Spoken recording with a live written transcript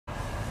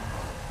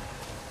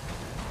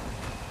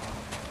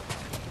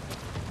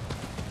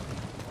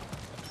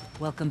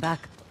Welcome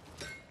back.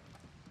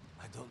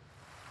 I don't...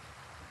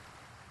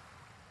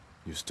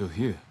 You're still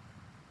here?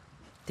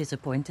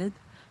 Disappointed?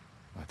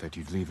 I thought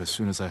you'd leave as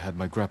soon as I had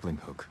my grappling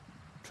hook.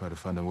 Try to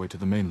find a way to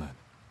the mainland.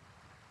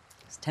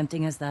 As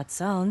tempting as that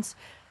sounds,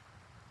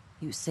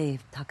 you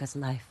saved Taka's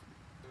life.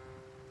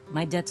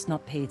 My debt's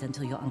not paid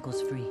until your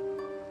uncle's free.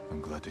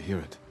 I'm glad to hear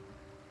it.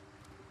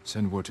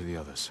 Send word to the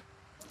others.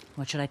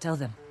 What should I tell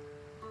them?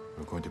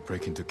 We're going to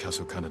break into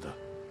Castle Canada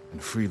and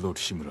free Lord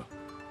Shimura.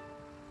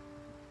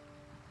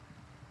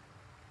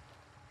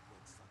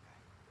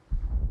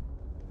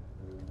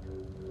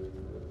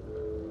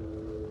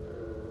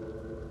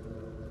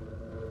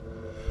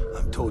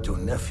 I'm told your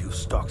nephew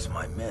stalks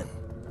my men.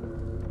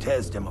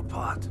 Tears them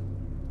apart,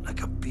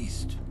 like a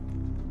beast.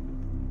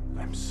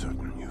 I'm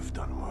certain you've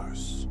done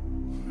worse.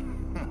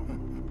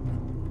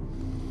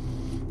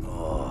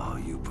 Oh,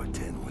 you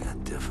pretend we're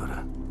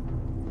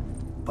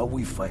different. But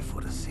we fight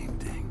for the same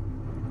thing.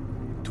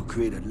 To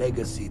create a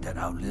legacy that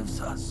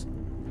outlives us.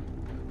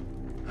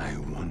 I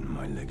won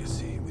my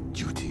legacy with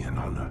duty and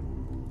honor.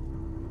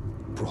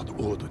 Brought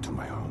order to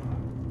my home.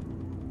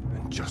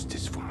 And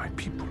justice for my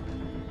people.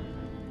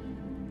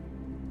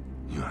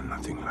 You are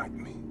nothing like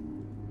me.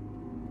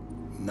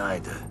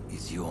 Neither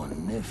is your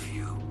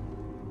nephew.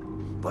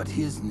 But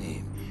his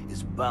name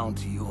is bound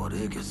to your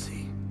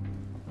legacy.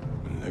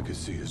 A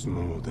legacy is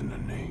more than a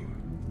name.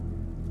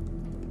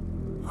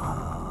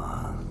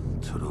 Ah,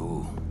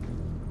 true.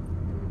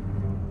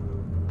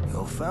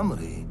 Your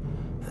family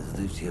has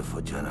lived here for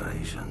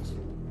generations.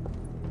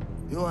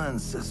 Your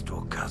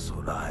ancestral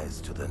castle lies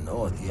to the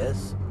north,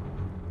 yes?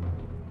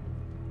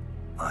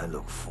 I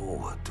look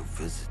forward to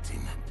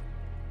visiting it.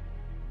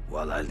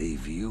 While I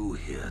leave you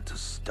here to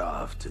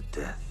starve to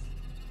death,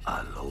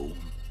 alone,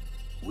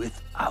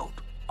 without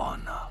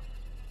honor.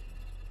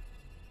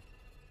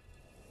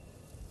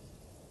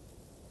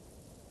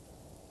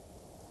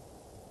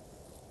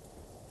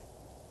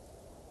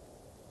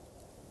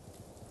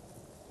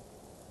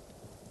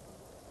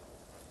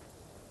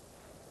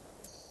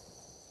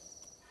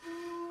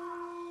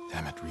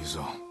 Damn it,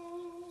 Rizzo.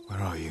 Where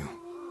are you?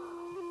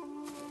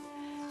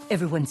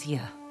 Everyone's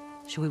here.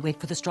 Shall we wait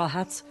for the Straw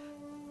Hats?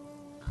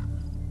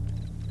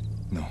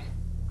 No.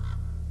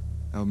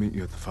 I'll meet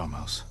you at the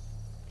farmhouse.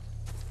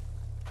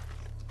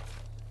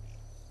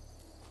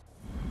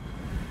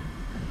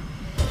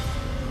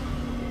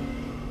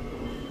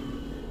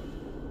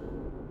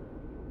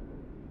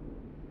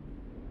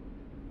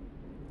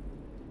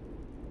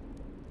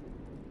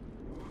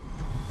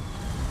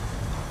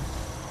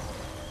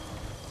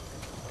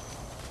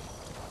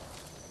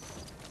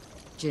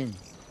 Jin.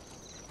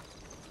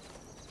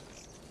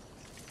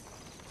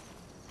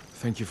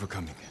 Thank you for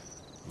coming.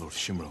 Lord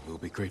Shimura will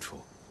be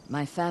grateful.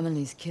 My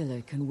family's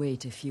killer can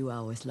wait a few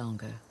hours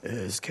longer.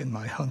 As can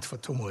my hunt for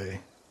Tomoe.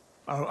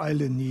 Our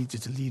island needs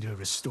its leader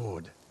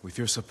restored. With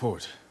your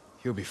support,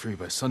 he'll be free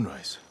by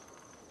sunrise.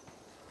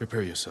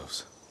 Prepare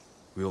yourselves.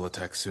 We'll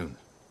attack soon.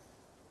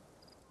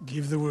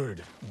 Give the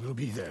word. We'll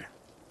be there.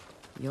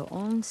 Your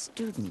own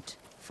student,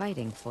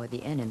 fighting for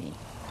the enemy.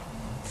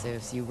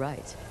 Serves you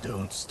right.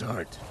 Don't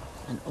start.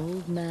 An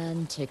old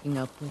man taking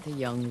up with a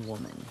young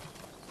woman.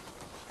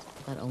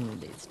 That only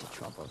leads to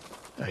trouble.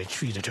 I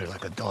treated her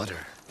like a daughter.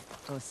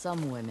 For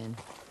some women,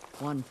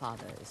 one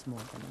father is more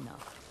than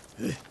enough.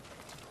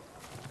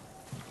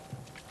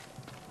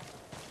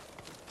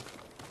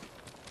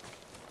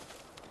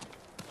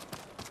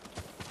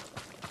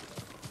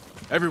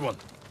 Everyone,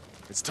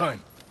 it's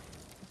time.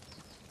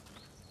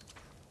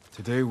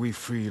 Today we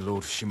free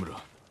Lord Shimura.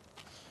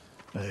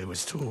 I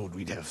was told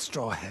we'd have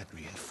Straw Hat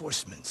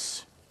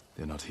reinforcements.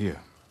 They're not here.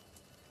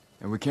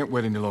 And we can't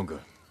wait any longer.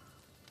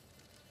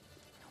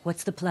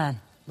 What's the plan,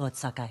 Lord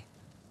Sakai?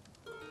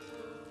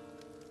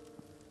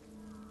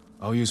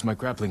 I'll use my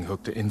grappling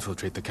hook to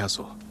infiltrate the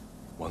castle.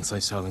 Once I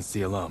silence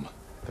the alarm,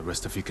 the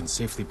rest of you can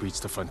safely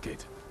breach the front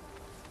gate.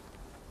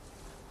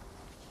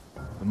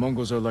 The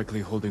Mongols are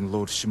likely holding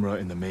Lord Shimura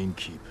in the main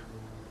keep.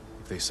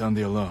 If they sound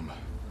the alarm,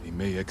 they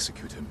may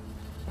execute him.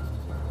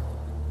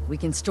 We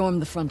can storm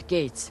the front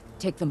gates,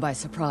 take them by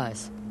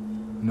surprise.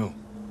 No,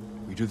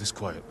 we do this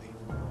quietly.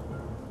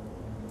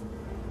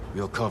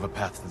 We'll carve a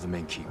path to the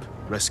main keep,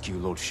 rescue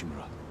Lord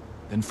Shimura,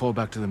 then fall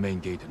back to the main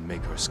gate and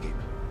make our escape.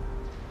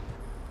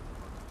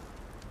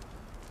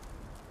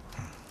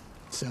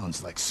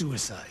 Sounds like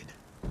suicide.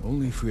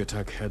 Only if we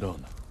attack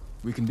head-on.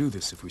 We can do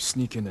this if we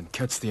sneak in and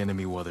catch the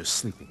enemy while they're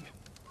sleeping.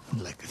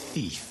 Like a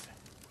thief.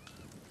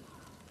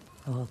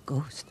 Or a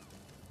ghost?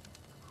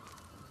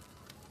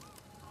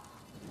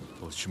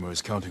 Lord Shimura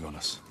is counting on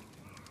us.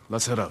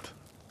 Let's head out.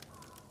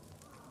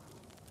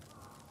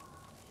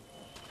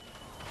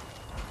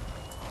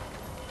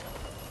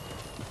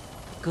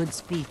 Good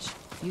speech.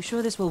 You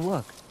sure this will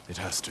work? It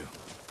has to.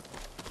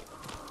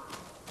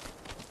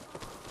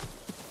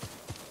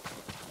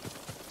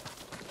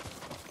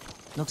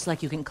 Looks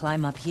like you can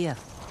climb up here.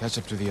 Catch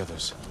up to the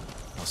others.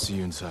 I'll see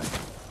you inside.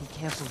 Be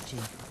careful,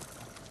 Chief.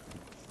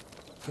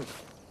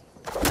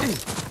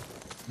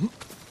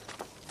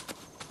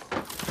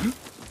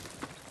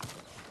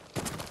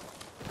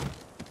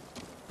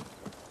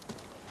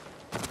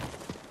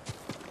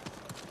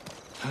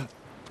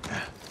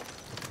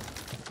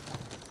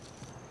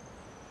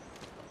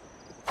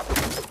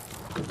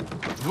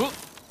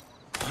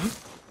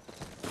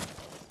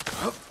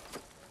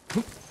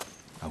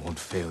 I won't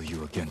fail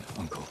you again,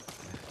 Uncle.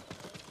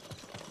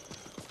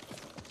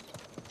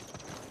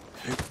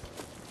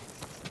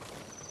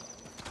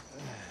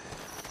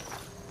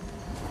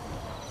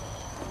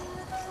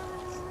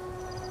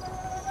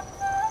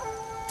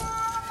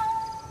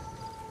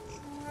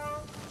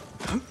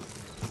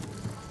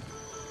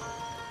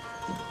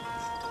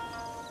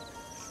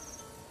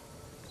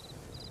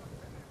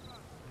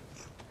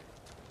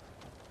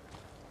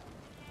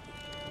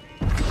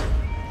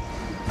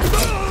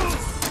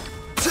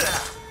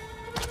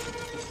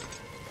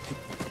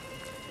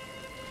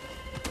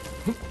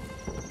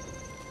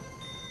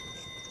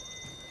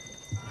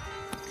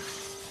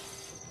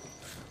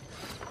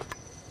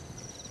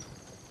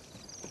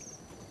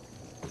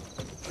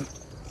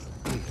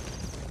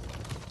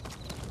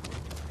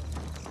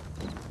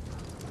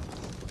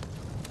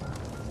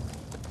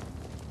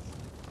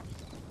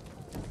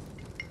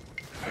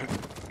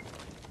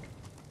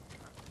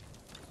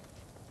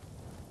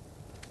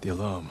 The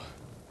alarm.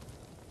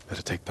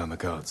 Better take down the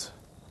guards.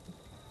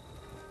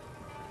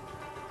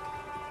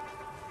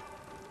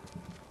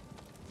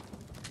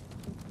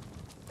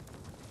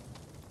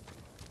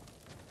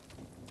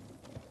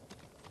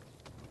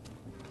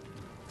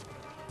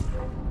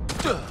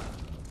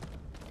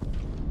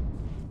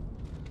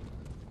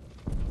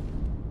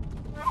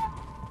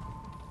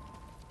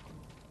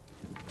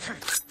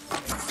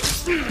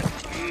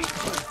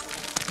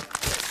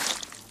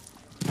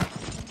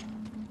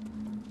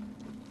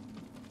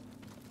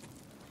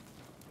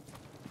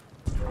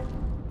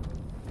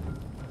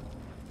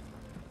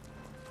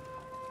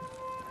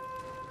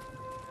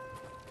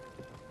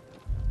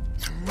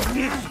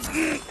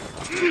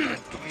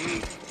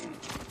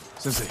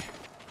 Sensei,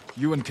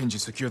 you and Kenji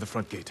secure the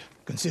front gate.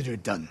 Consider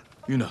it done.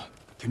 Yuna,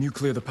 can you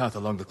clear the path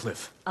along the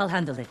cliff? I'll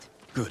handle it.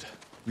 Good.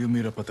 We'll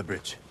meet up at the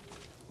bridge.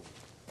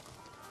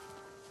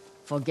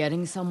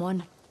 Forgetting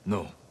someone?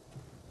 No.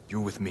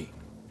 You're with me.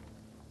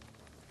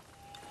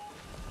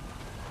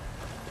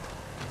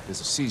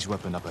 There's a siege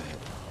weapon up ahead.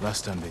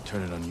 Last time they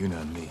turned it on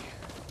Yuna and me.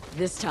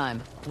 This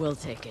time, we'll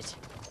take it.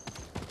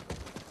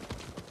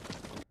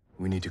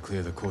 We need to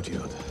clear the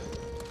courtyard.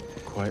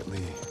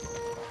 Quietly,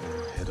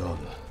 or head on.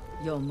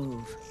 Your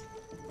move.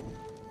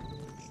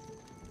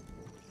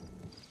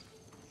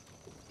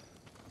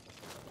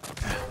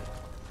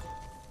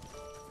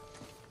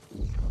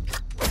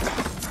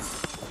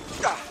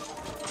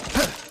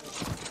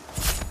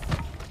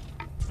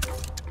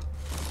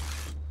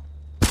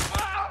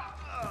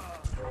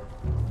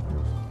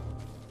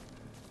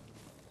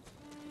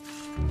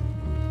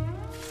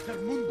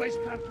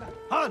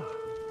 Han!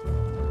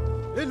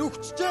 Энэ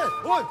үгчтэй!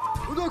 Ой!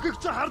 Өнөөхийг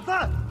чи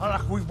харлаа!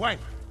 Харахгүй байна.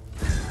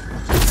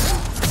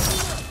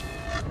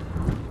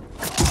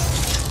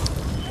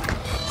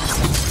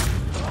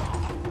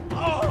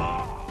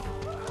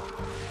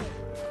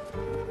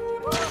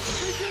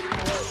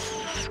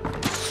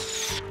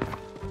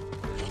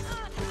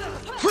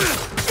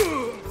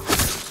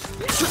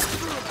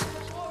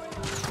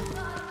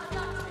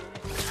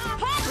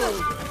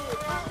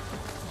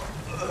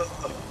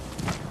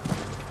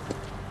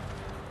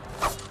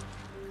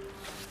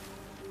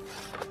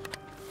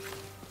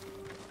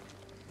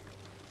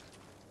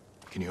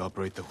 Can you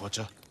operate the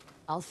Hwacha?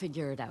 I'll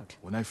figure it out.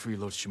 When I free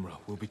Lord Shimura,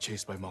 we'll be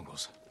chased by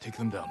Mongols. Take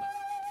them down.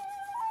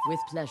 With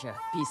pleasure.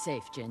 Be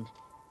safe, Jin.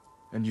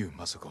 And you,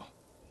 Masako.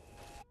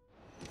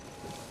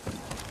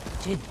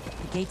 Jin,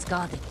 the gate's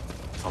guarded.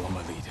 Follow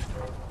my lead.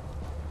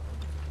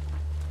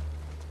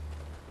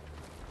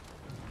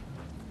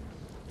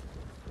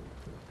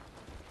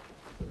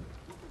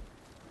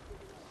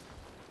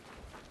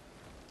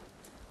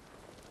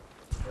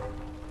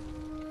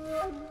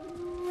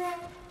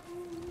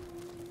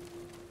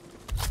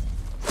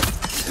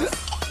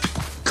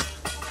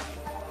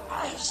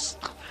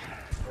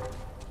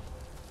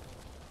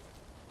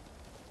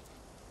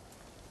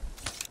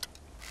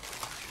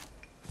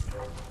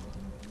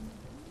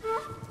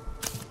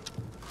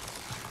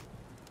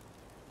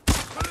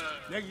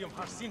 Яг юм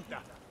харсан та.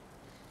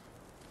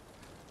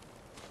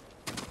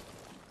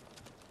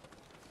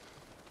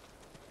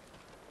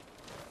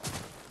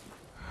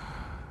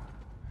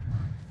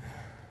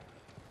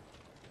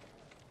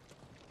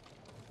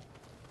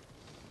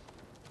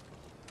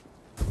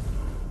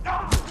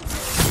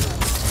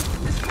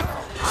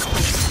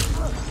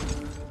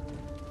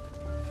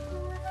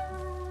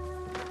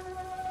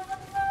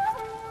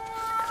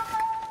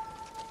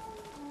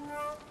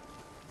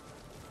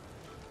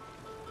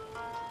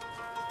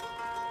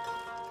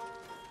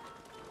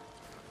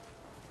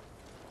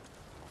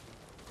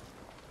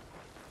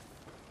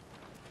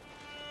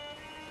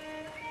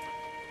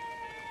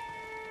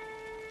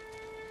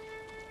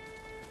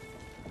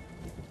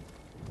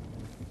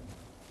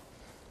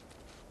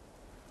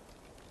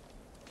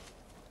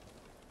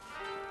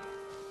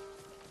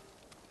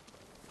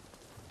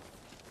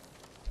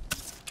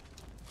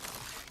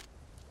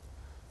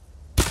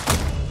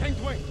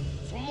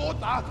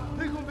 Сумуудаад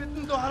нэг хүн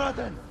бидэнд хараад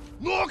байна.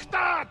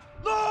 Нуугтаад!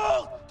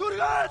 Нууг!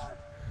 Түргэл!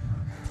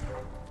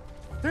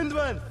 Тэнд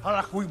байна.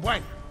 Харахгүй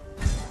байна.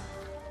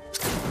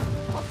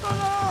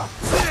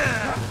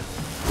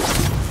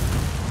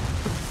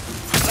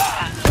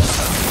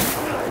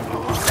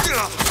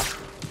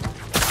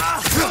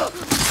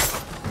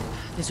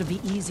 would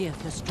be easier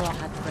if the Straw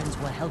Hat friends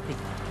were helping.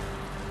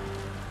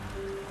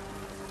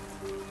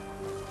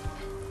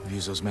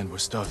 Ryuzo's men were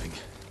starving.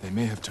 They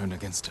may have turned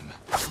against him.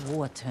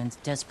 War turns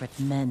desperate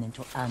men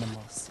into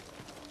animals.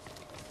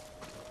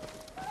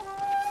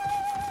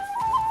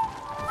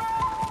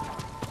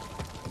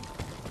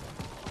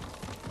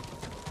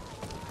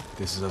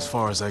 This is as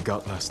far as I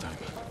got last time.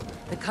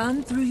 The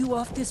Khan threw you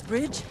off this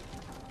bridge?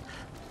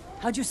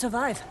 How'd you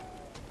survive?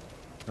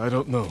 I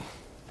don't know.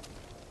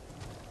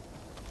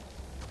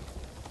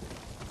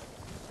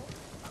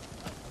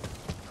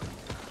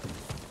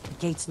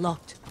 The gate's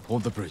locked.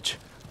 Hold the bridge.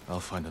 I'll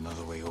find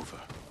another way over.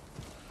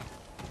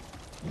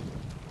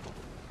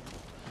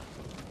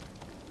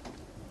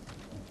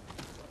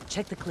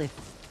 Check the cliff.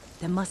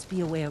 There must be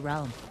a way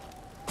around.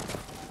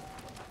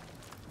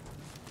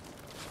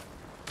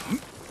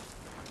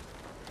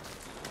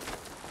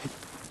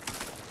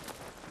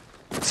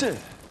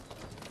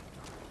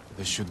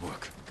 This should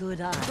work.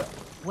 Good eye.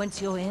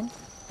 Once you're in,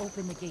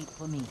 open the gate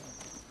for me.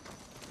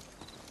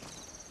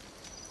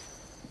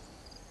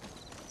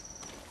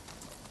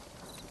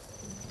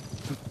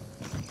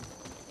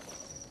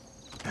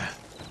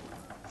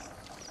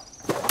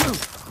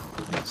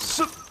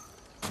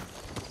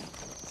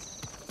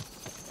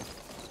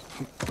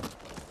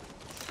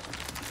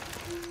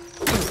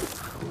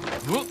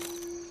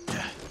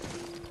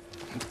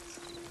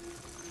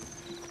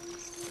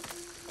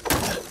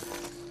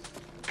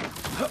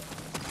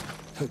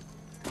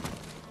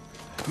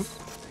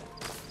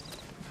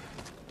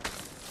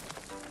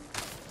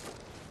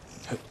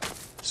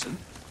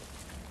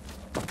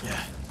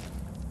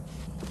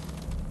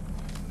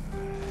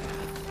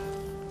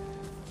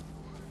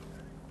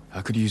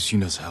 I could use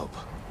Yuna's help.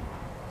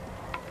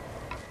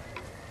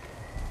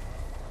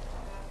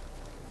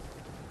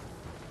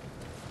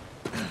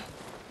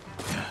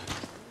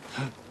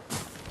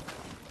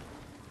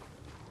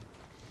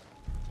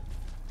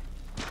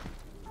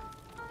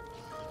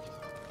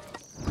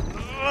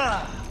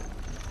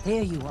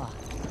 There you are.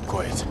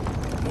 Quiet.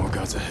 More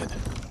guards ahead.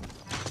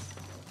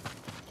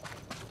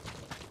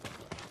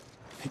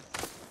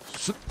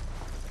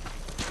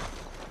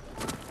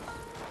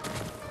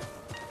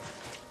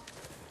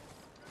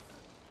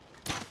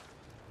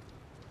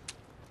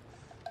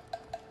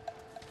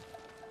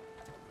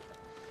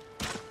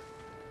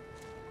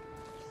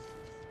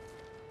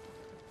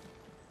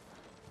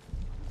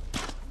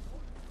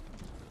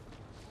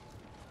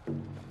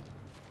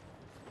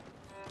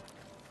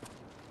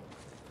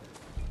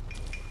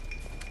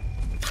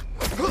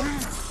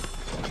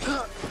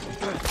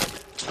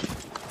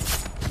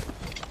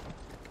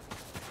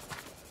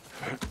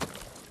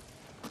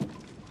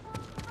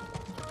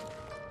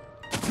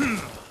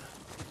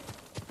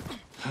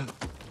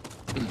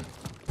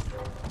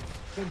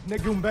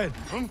 Negum Ben.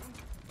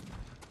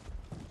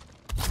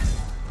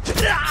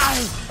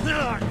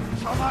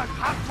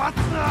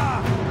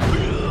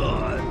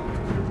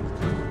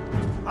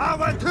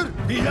 Avantür!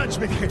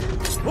 İlaç bekle.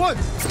 Vur!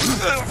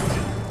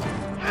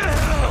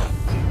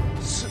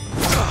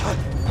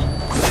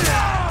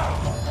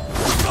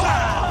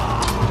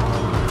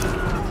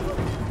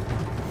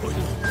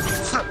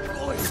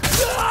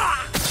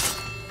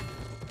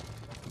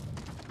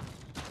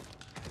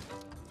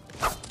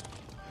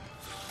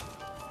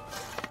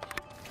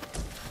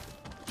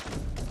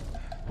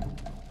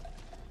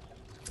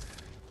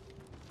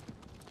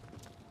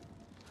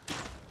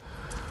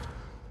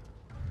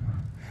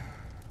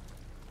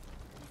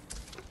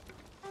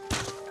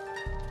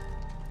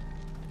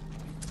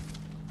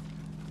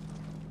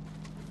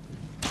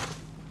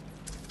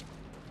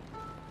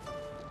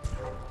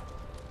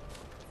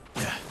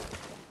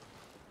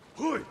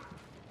 Ой,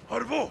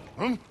 Арво!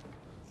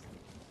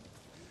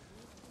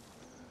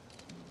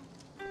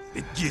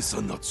 Иди,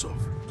 Санацов.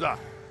 Да.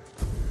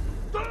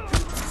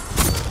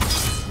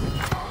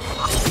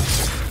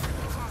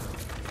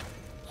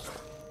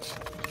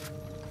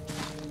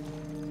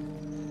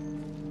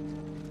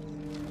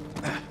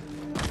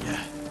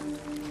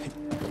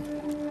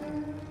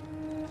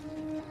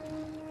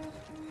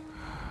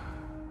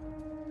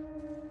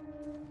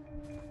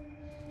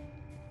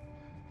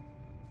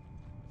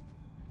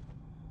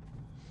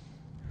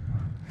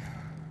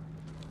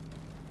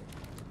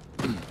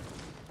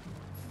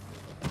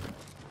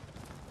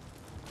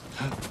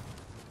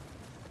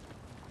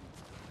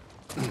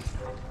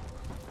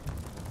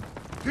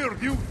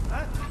 Пердю!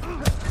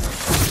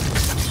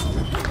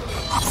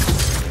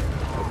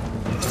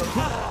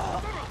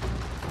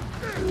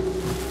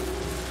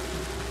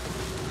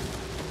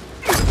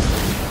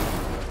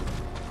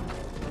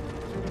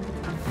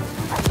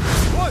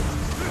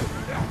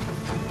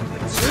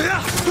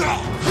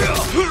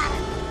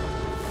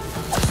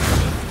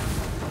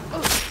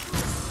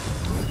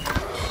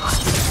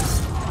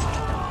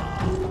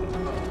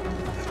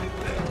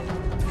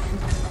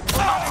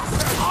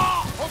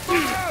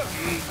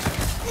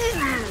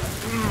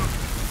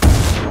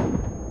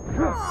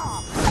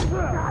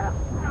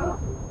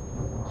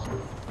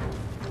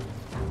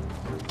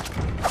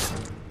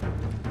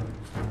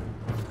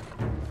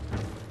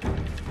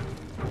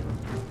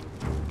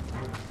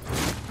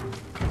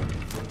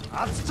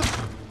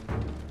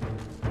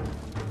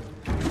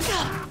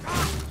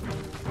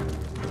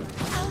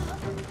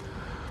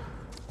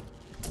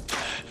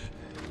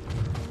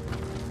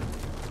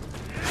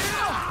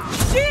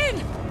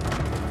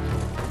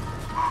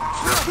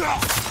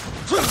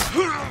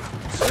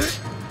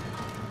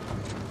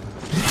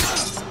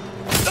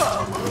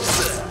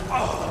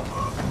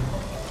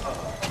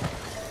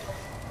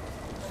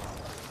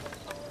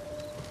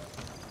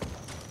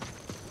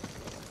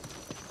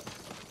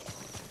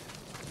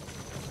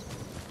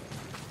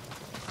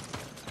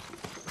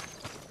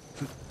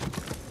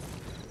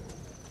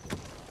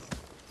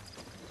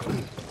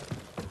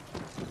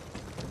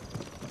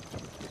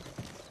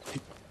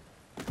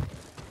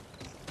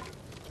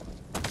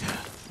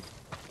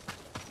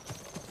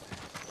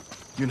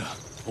 Yuna,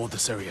 hold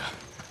this area.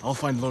 I'll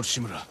find Lord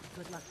Shimura.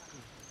 Good luck.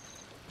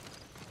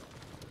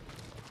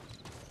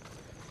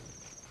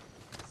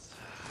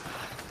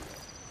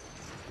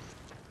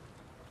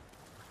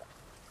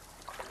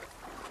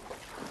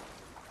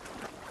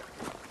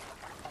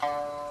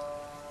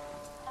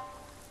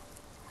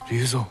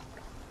 Ryuzo.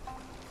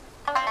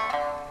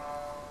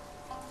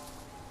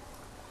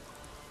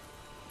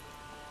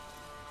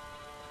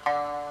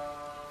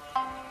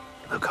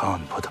 The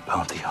Khan put a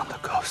bounty on the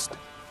ghost.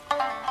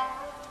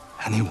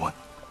 Anyone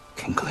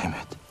can claim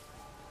it.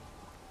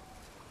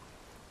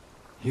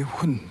 You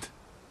wouldn't.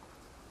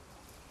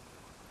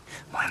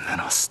 My men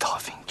are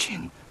starving,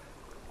 Jin.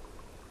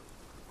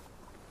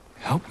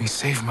 Help me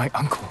save my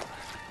uncle,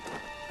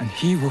 and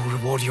he will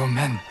reward your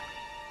men.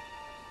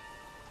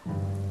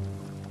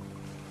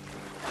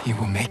 He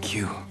will make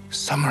you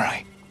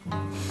samurai.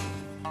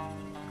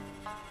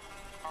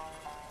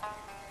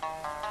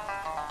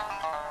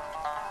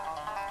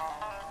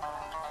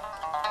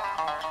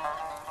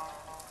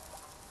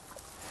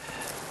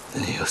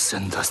 Then he'll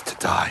send us to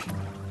die.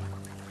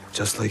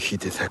 Just like he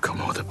did at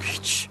Komoda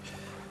Beach.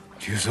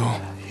 Ryuzo.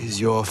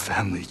 He's your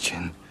family,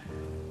 Jin.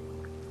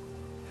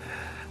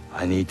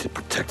 I need to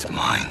protect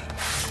mine.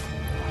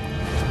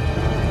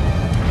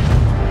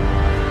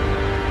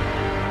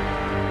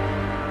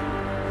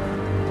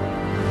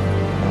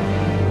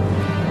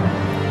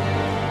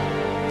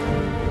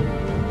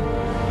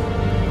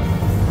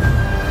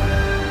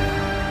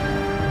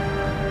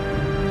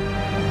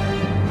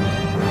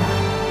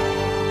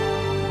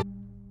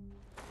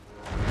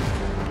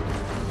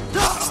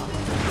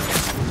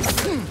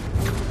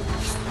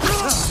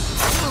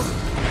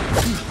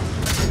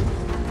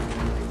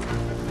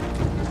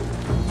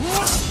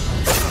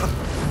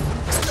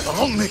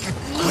 I'll make it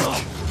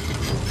quick.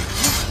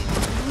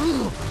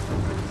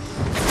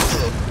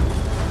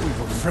 We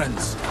were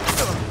friends.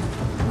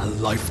 A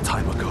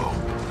lifetime ago.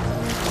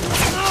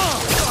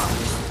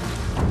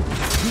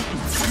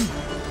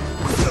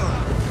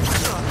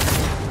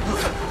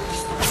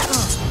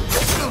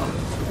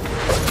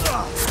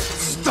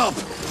 Stop!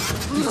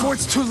 Before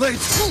it's too late!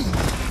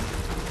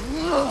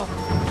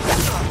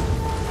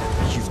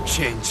 You've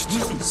changed.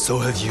 So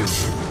have you,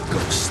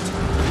 Ghost.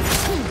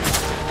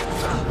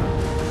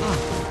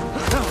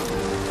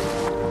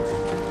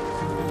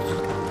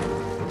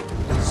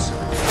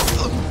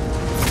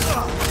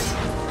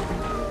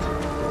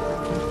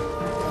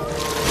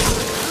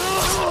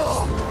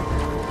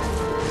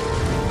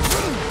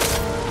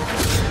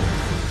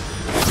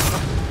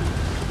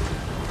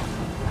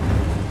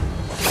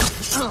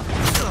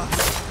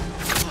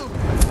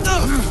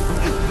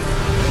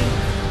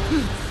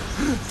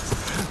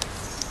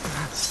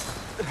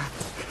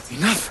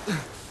 Enough!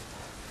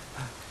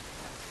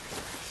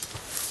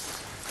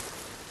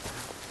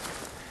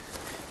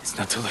 It's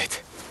not too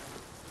late.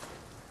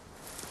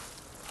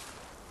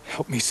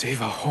 Help me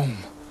save our home.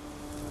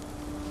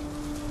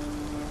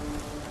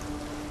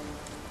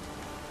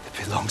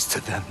 It belongs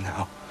to them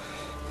now.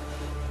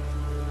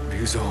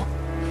 Ryuzo.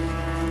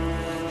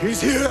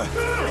 He's here!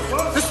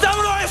 The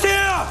samurai is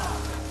here!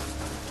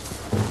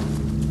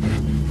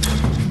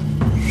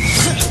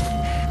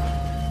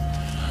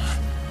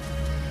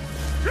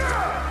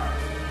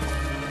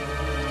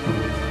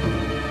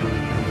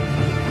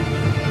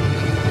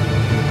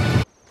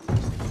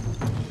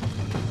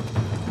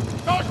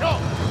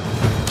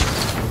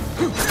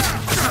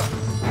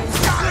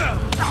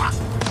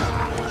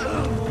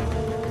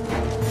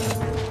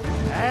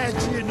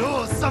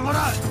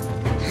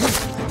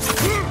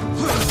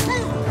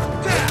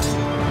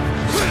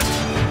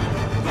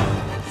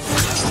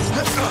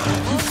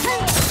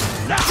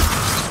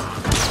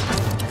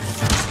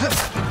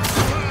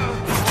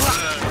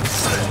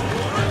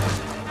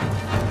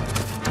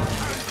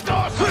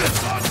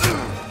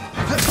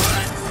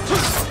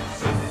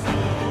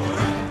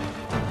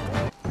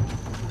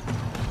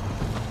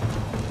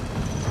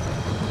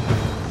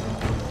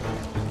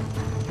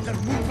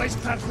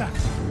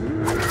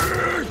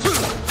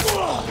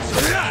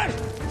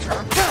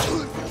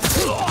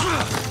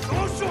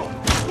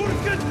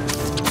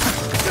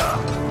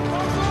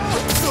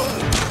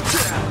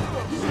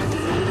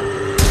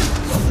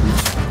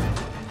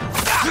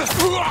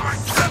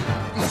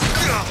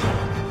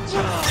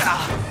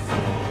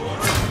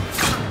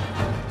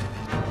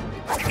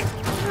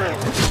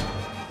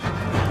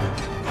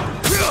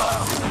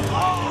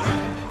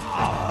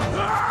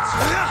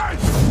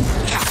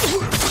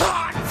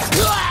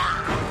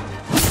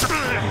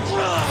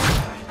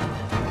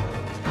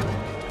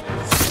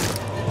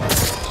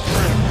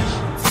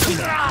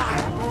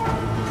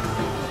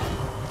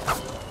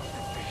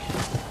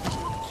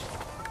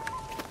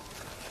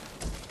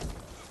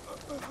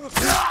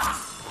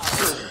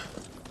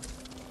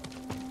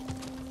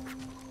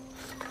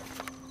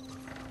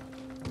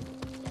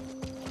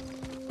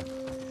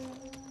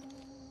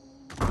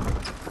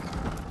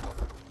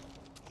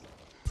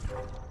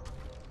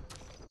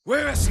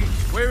 Where is he?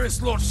 Where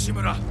is Lord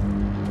Shimura?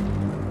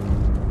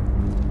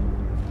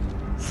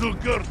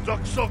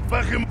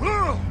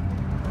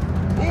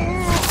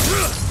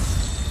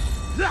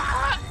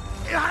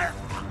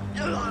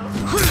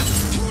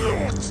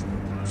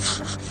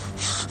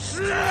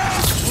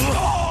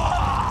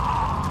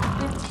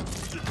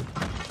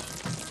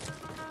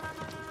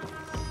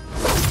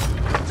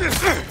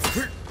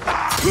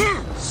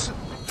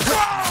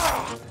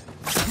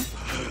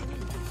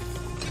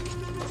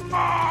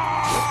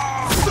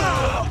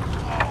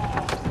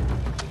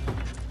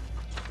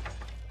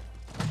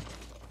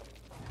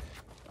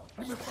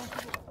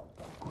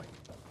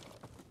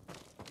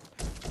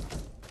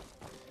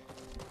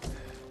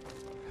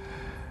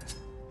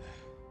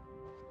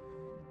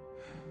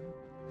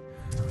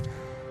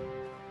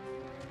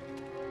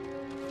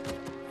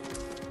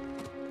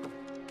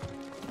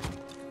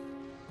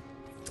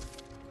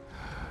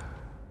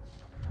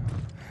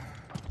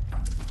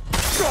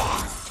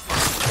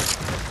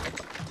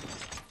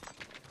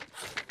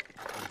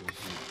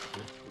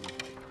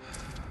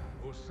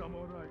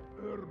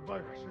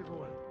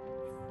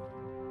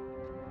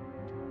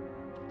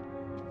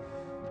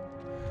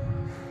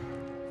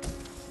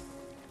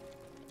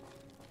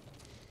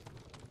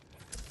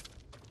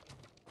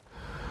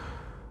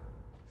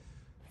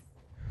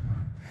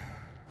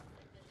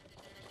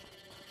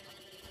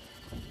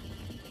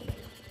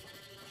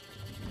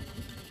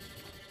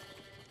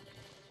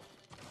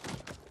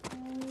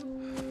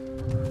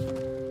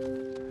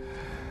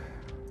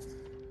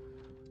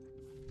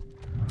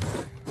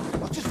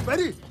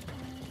 Ready?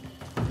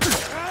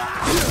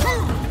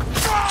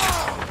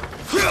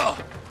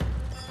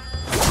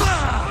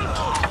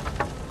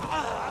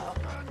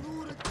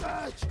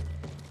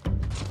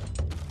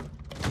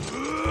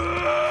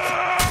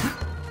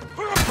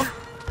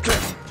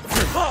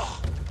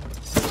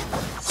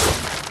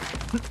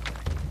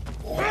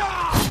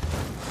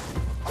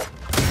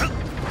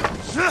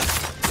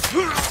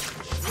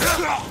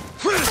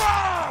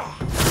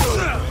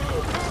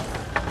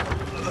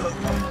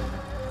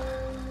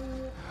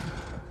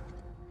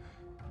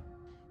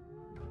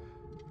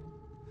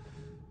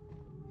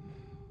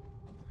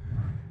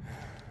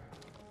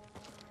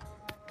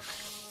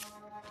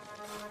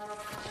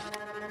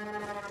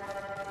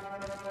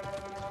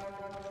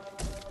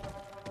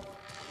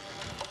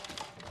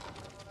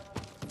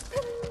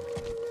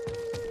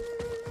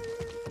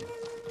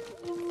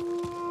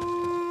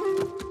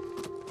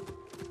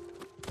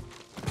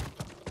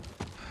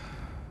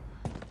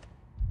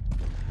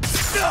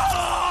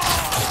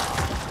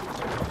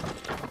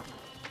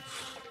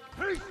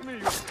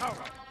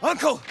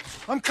 Uncle,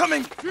 I'm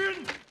coming!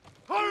 Jin!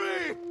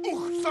 Hurry!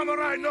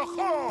 Samurai no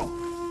ho!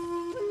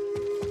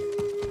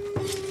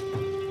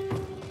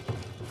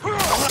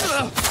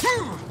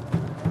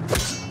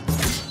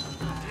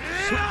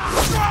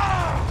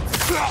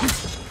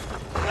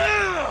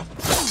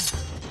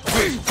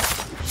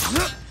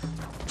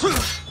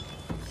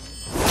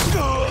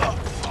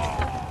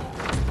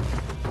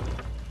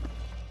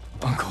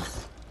 Uncle,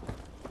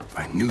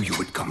 I knew you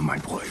would come, my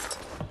boy.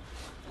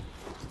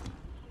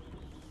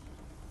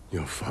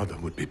 Your father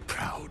would be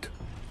proud.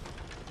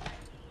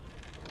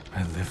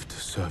 I live to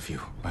serve you,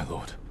 my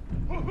lord.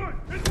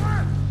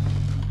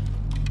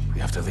 We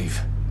have to leave.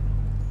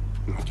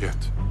 Not yet.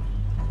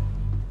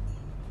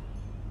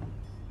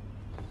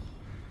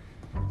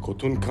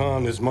 Khotun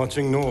Khan is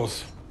marching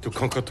north to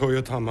conquer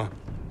Toyotama.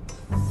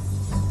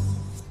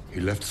 He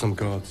left some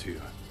guards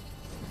here.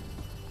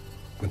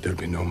 But there'll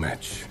be no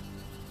match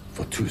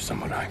for two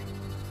samurai.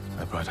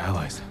 I brought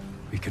allies.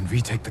 We can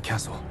retake the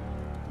castle.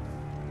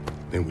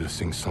 They will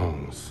sing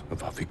songs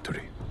of our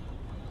victory.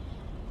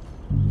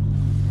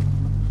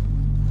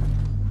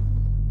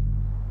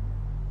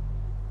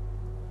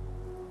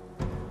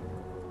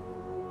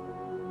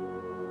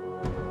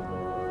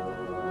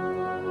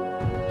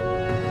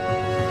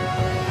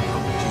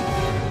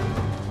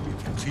 We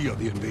can clear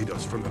the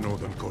invaders from the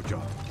northern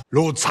courtyard.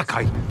 Lord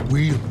Sakai,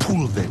 we'll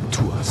pull them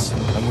to us.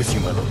 I'm with you,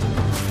 my lord.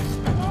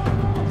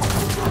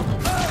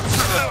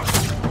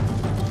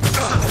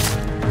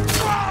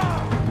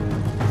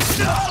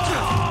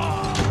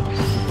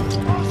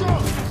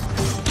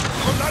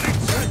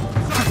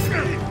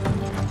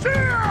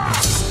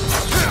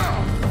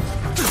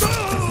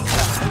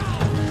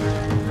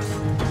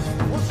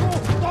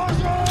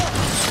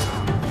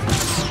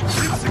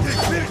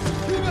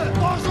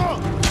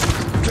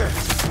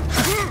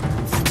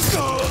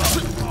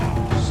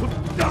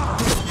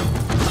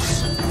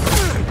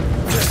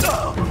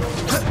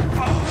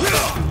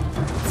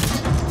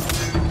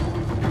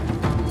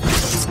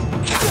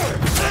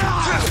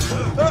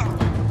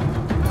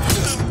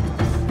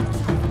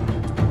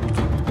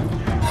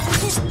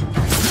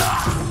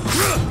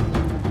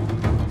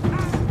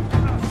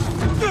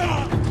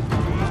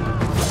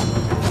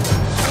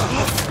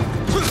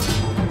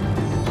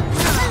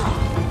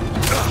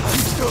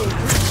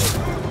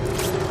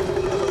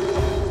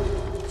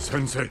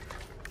 Sensei,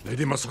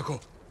 Lady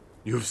Masako,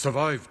 you've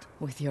survived.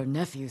 With your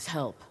nephew's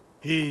help.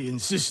 He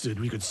insisted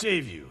we could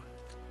save you.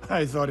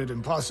 I thought it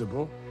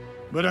impossible,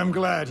 but I'm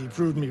glad he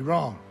proved me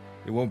wrong.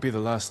 It won't be the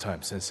last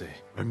time, Sensei.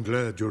 I'm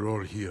glad you're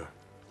all here.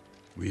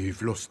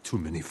 We've lost too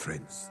many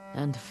friends.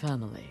 And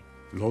family.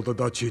 Lord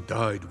Adachi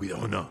died with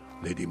honor,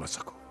 Lady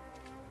Masako.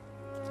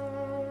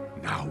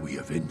 Now we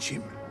avenge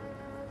him,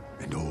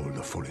 and all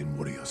the fallen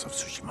warriors of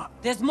Tsushima.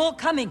 There's more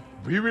coming!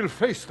 We will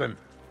face them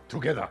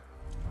together.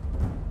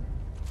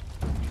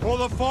 For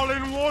the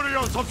fallen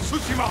warriors of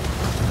Tsushima!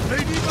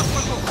 Lady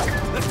Masako,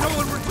 let no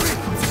one retreat!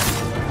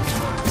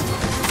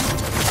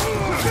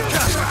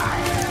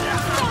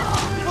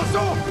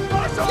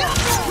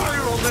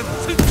 Fire on them,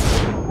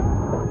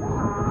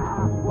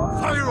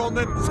 Fire on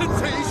them,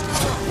 senseis!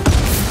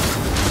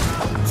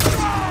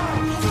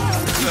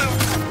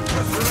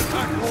 Press your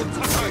attack, Lord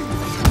Sakai!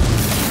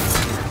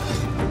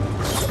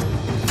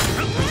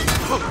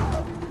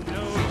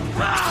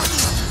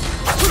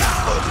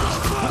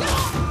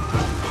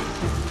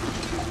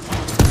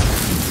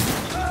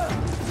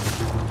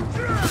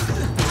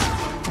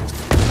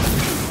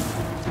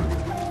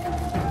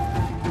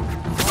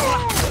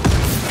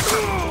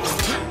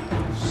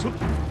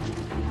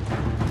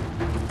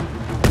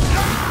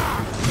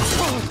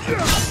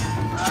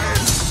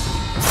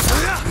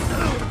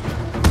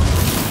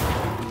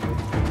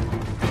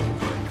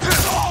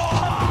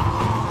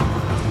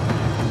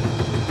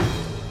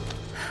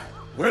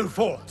 Well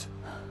fought.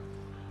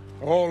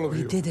 All of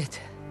you. We did it.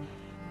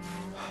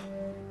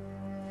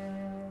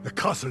 The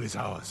castle is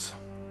ours.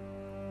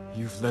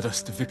 You've led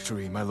us to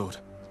victory, my lord.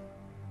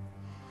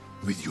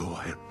 With your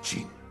help,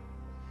 Jin.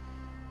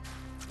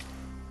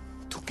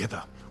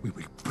 Together, we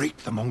will break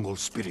the Mongol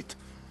spirit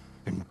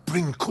and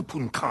bring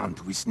Khopun Khan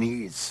to his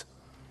knees.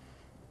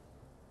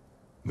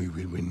 We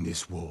will win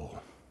this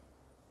war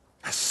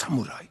as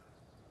samurai.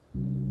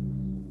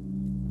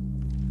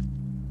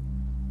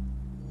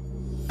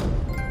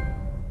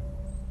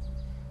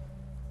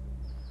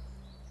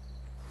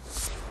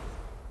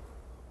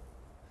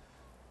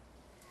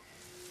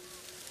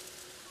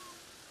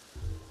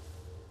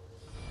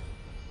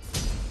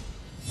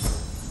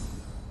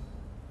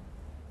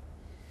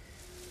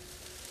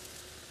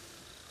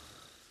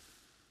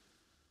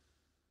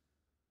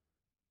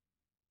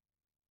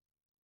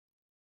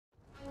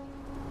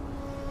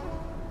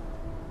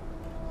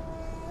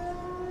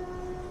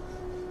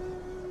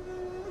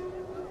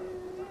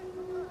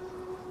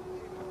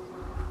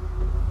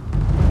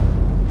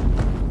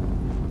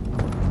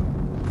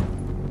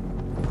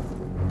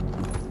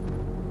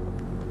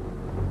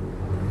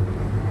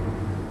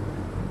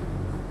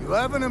 You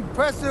have an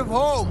impressive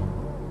home.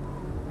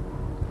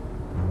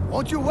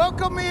 Won't you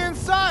welcome me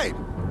inside?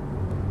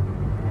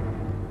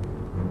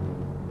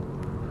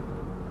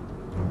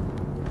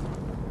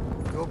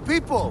 Your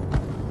people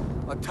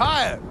are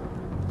tired,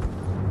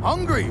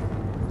 hungry,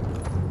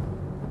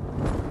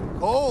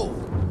 cold.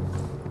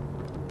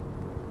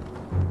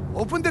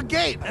 Open the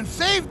gate and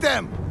save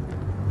them!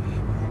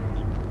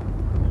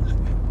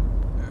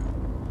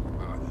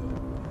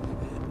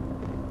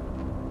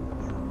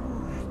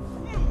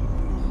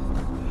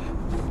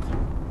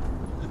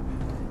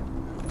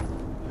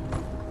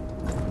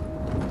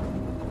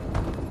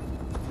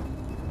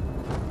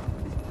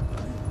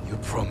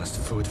 Promised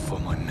food for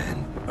my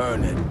men.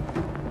 Earn it.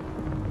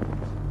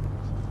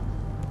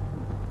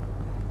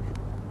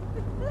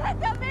 Let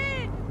them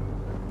in!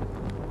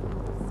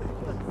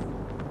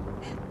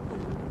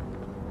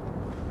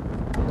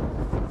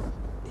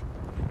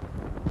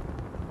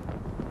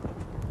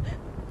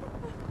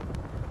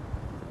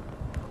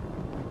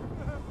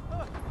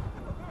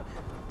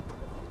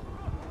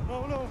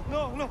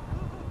 No!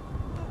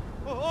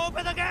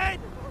 Open the gate!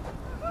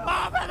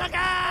 Open the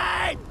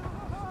gate!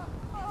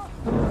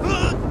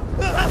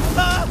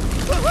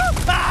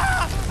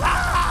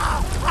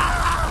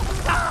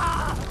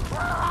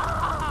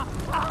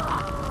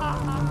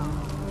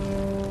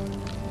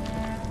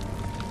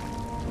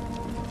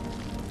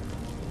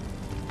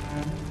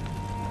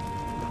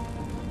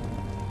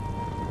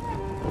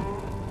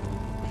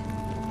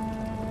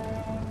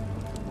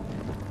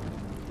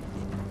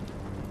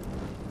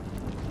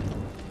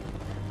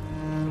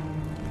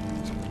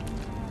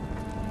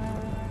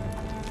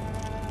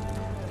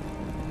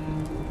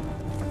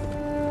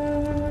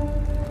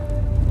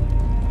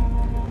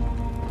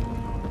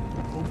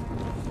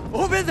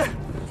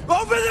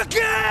 Open the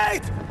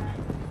gate!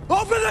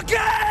 Open the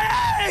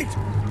gate!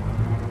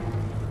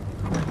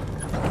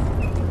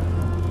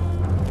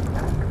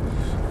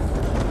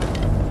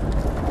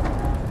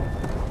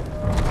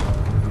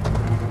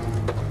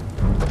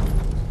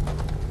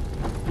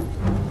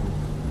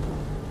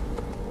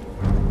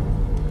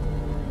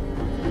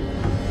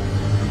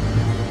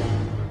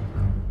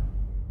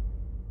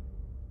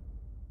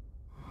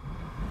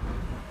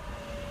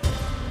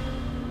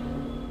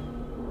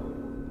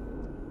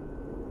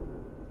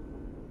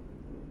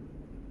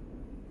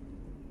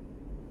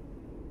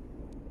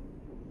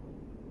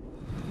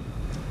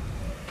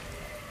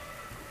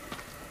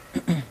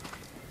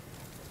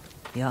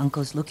 Your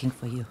uncle's looking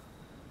for you.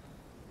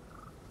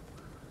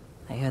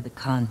 I heard the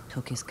Khan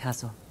took his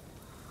castle.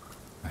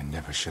 I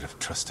never should have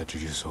trusted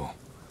Ryuzo.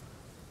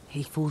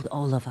 He fooled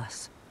all of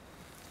us.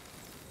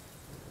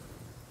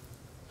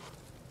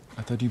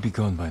 I thought you'd be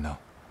gone by now.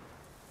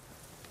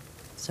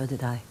 So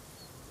did I.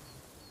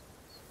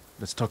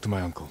 Let's talk to my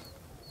uncle.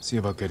 See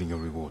about getting your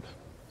reward.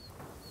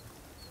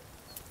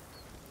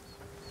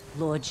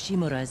 Lord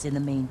Shimura is in the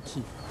main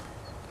keep.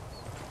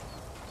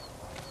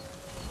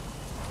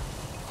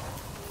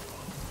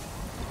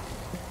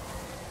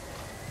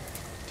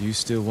 Do you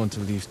still want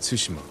to leave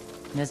Tsushima?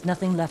 There's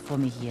nothing left for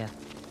me here.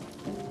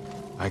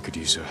 I could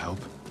use your help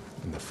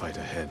in the fight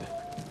ahead.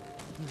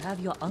 You have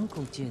your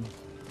uncle, Jin.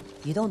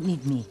 You don't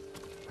need me.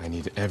 I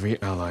need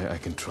every ally I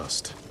can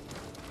trust.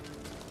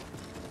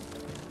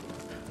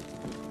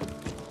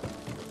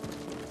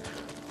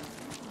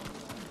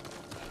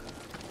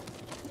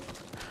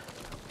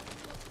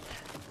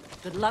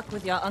 Good luck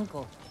with your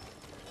uncle.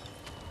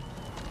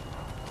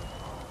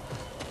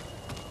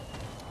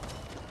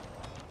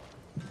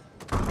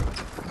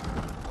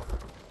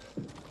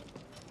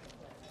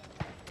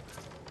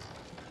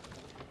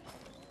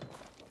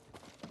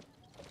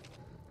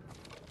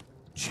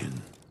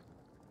 Jin,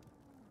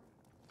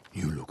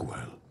 you look well.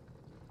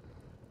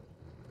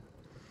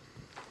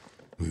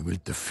 We will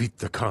defeat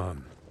the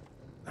Khan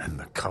and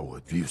the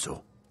coward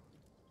Ryuzo.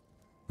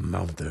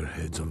 Mount their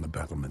heads on the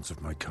battlements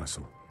of my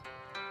castle.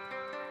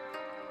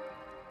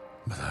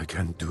 But I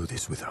can't do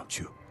this without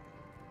you.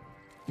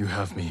 You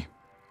have me.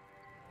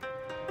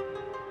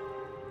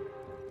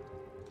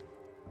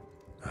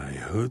 I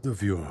heard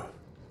of your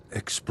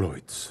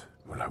exploits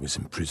while I was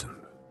in prison.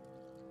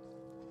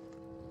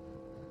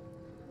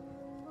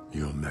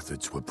 Your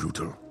methods were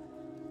brutal.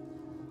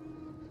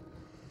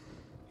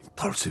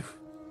 Impulsive.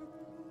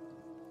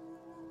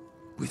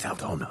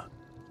 Without honor.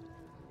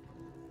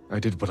 I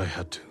did what I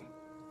had to.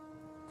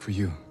 For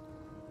you.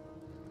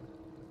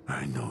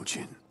 I know,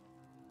 Jin.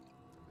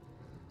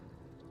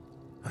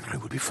 And I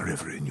will be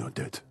forever in your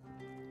debt.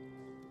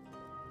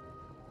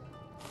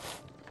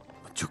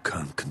 But you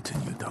can't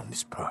continue down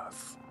this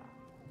path.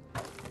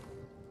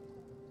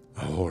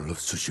 All of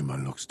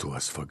Tsushima looks to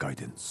us for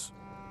guidance.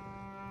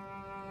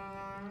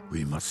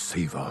 We must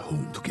save our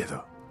home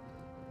together.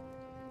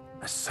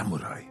 As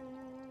samurai.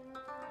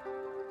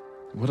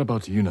 What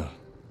about Yuna?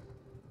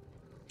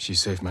 She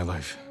saved my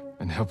life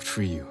and helped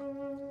free you.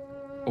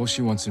 All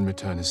she wants in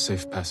return is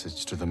safe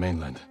passage to the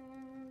mainland.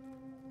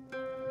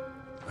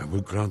 I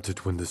will grant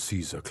it when the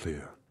seas are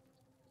clear.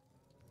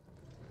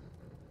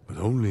 But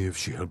only if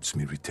she helps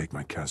me retake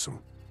my castle.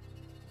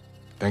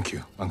 Thank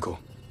you, Uncle.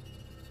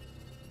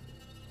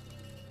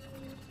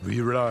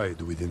 We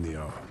ride within the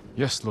hour.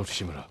 Yes, Lord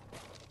Shimura.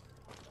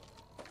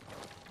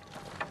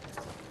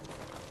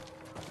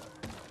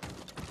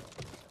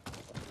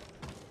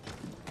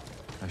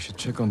 I should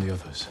check on the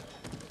others.